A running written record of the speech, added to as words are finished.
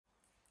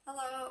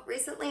Hello.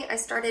 Recently I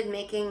started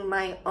making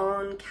my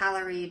own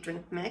calorie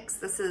drink mix.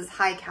 This is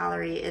high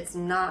calorie. It's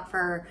not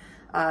for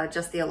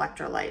just the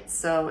electrolytes.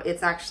 So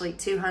it's actually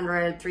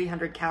 200,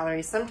 300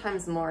 calories,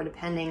 sometimes more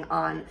depending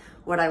on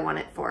what I want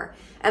it for.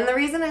 And the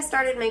reason I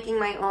started making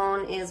my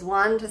own is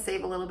one, to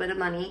save a little bit of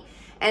money,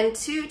 and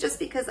two, just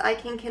because I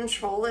can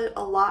control it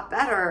a lot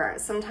better.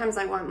 Sometimes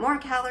I want more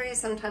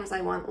calories, sometimes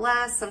I want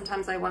less,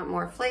 sometimes I want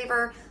more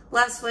flavor,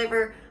 less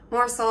flavor,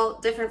 more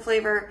salt, different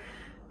flavor.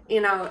 You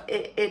know,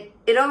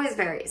 it always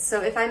varies.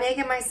 So if I make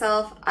it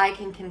myself, I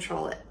can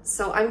control it.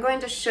 So I'm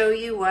going to show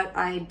you what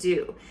I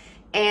do.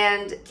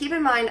 And keep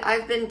in mind,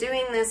 I've been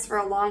doing this for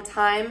a long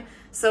time.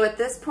 So at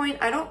this point,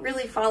 I don't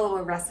really follow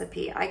a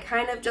recipe. I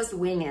kind of just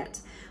wing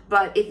it.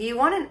 But if you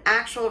want an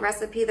actual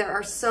recipe, there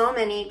are so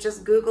many.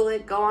 Just Google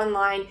it, go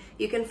online.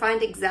 You can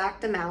find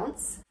exact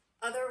amounts.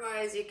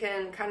 Otherwise, you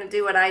can kind of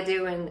do what I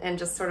do and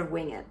just sort of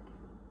wing it.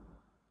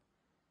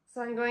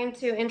 So I'm going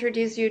to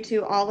introduce you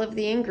to all of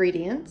the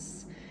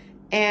ingredients.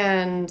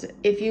 And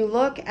if you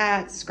look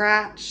at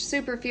Scratch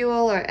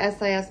Superfuel or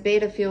SIS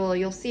Beta Fuel,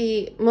 you'll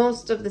see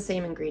most of the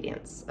same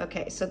ingredients.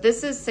 Okay, so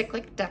this is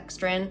cyclic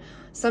dextrin,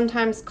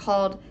 sometimes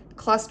called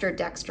cluster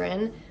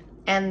dextrin,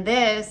 and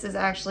this is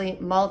actually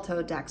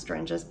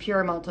maltodextrin, just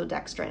pure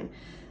maltodextrin.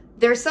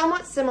 They're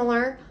somewhat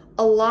similar.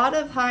 A lot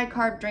of high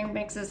carb drink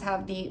mixes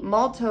have the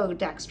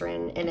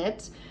maltodextrin in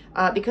it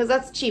because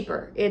that's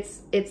cheaper. It's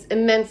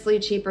immensely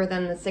cheaper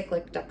than the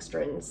cyclic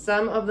dextrin.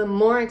 Some of the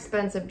more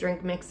expensive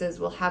drink mixes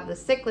will have the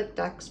cyclic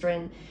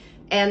dextrin,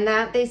 and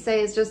that they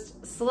say is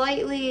just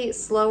slightly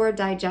slower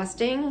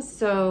digesting,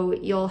 so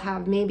you'll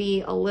have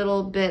maybe a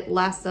little bit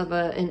less of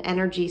an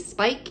energy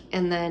spike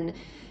and then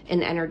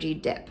an energy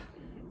dip.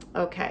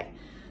 Okay,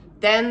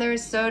 then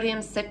there's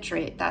sodium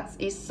citrate, that's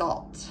a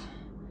salt.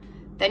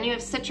 Then you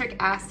have citric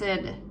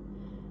acid,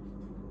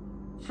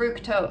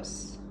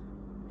 fructose,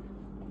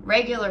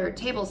 regular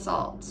table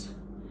salt.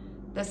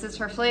 This is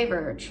for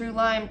flavor, true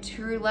lime,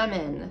 true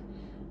lemon.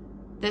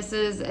 This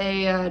is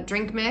a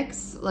drink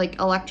mix, like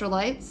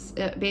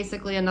electrolytes,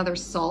 basically another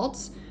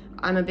salt.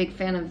 I'm a big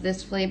fan of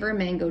this flavor,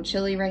 mango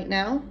chili right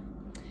now.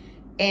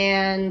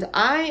 And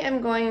I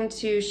am going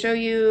to show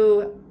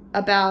you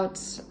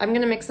I'm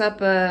gonna mix up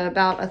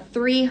about a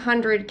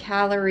 300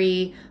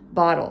 calorie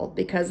bottle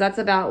because that's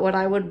about what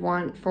I would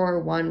want for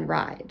one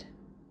ride.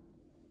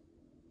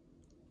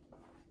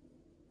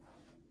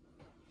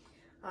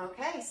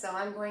 Okay, so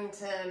I'm going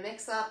to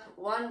mix up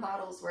one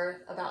bottle's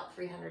worth, about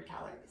 300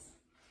 calories.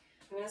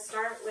 I'm going to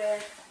start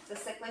with the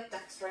cyclic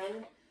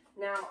dextrin.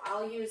 Now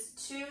I'll use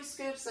 2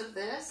 scoops of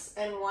this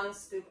and 1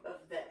 scoop of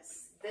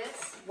this.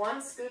 This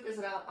 1 scoop is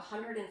about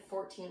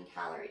 114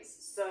 calories.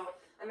 So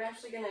I'm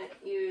actually going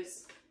to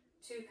use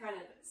 2 kind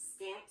of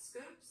scant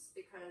scoops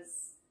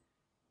because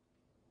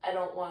I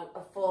don't want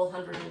a full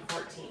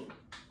 114. Okay,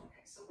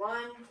 so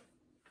 1,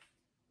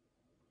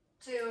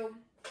 2,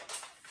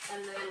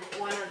 and then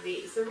 1 of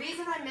these. The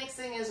reason I'm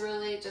mixing is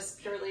really just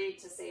purely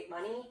to save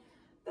money.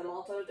 The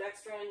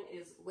maltodextrin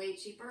is way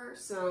cheaper,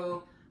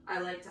 so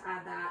I like to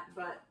add that,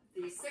 but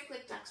the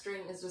cyclic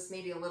dextrin is just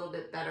maybe a little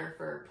bit better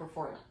for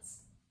performance.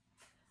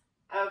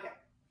 Okay,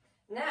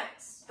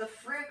 next, the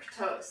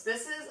fructose.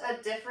 This is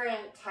a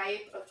different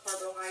type of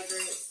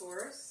carbohydrate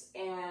source,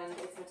 and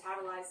it's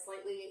metabolized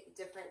slightly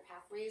different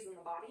pathways in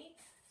the body,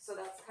 so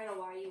that's kind of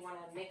why you want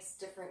to mix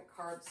different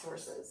carb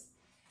sources.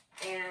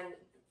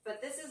 But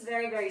this is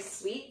very, very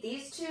sweet.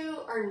 These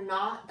two are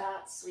not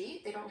that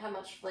sweet. They don't have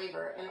much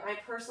flavor. And I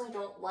personally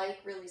don't like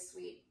really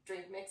sweet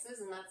drink mixes.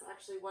 And that's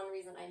actually one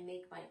reason I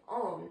make my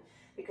own,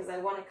 because I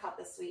want to cut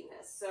the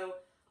sweetness. So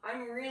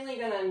I'm really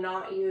going to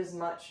not use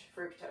much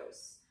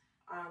fructose.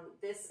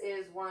 This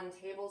is 1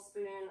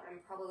 tablespoon.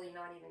 I'm probably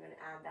not even going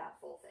to add that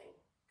full thing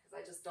because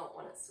I just don't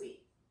want it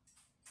sweet.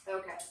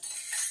 Okay.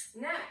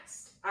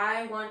 Next,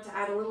 I want to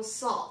add a little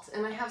salt,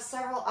 and I have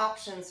several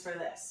options for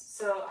this.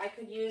 So I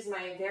could use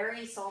my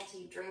very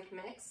salty drink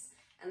mix,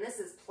 and this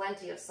is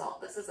plenty of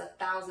salt. This is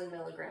 1,000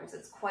 milligrams.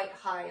 It's quite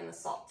high in the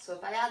salt. So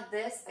if I add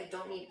this, I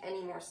don't need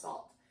any more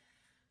salt.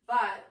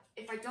 But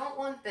if I don't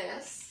want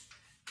this,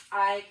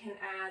 I can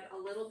add a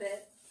little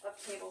bit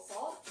of table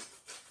salt.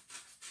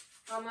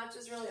 How much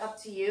is really up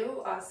to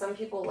you. Some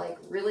people like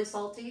really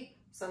salty,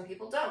 some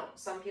people don't.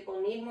 Some people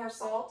need more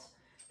salt.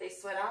 They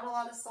sweat out a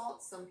lot of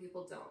salt, some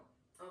people don't.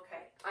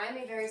 Okay, I'm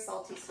a very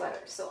salty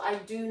sweater, so I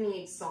do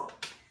need salt.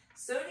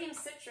 Sodium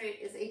citrate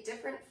is a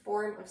different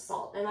form of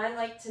salt, and I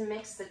like to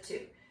mix the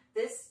two.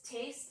 This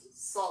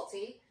tastes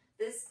salty.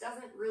 This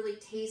doesn't really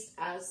taste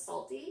as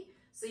salty,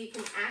 so you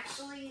can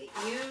actually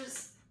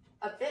use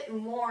a bit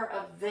more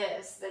of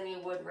this than you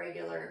would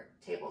regular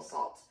table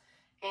salt.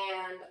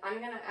 And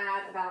I'm going to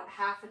add about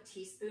 ½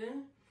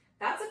 teaspoon.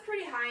 That's a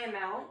pretty high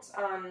amount.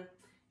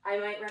 I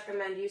might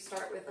recommend you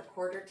start with a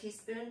 ¼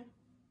 teaspoon.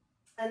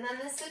 And then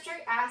the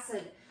citric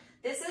acid.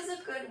 This is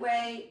a good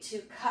way to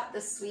cut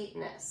the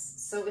sweetness.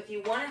 So if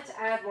you wanted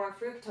to add more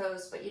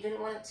fructose, but you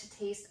didn't want it to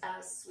taste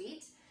as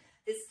sweet,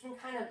 this can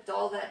kind of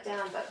dull that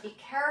down. But be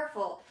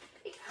careful.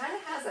 It kind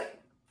of has a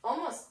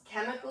almost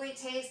chemically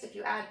taste if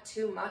you add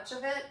too much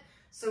of it.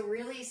 So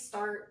really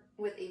start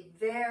with a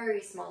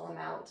very small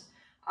amount.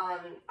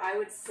 I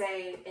would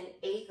say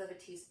 1/8 of a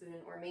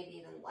teaspoon or maybe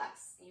even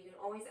less. You can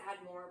always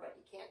add more, but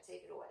you can't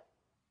take it away.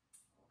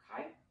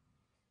 Okay?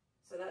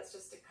 So that's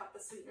just to cut the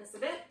sweetness a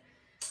bit.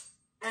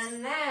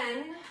 And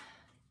then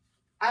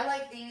I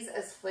like these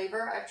as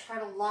flavor. I've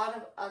tried a lot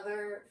of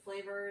other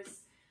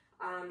flavors.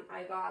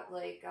 I got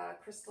like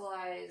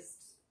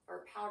crystallized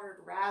or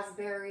powdered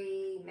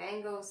raspberry,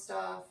 mango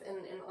stuff,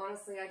 and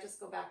honestly, I just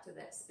go back to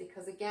this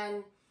because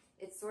again,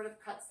 it sort of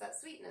cuts that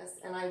sweetness,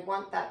 and I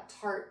want that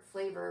tart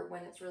flavor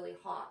when it's really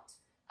hot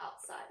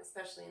outside,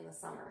 especially in the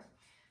summer.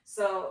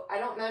 So I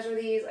don't measure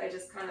these, I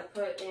just kind of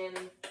put in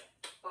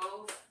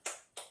both,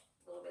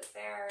 a little bit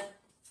there,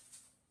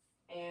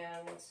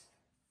 and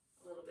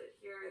a little bit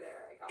here,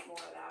 there, I got more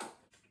of that.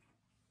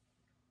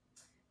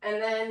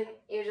 And then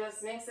you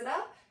just mix it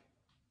up,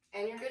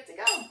 and you're good to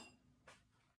go.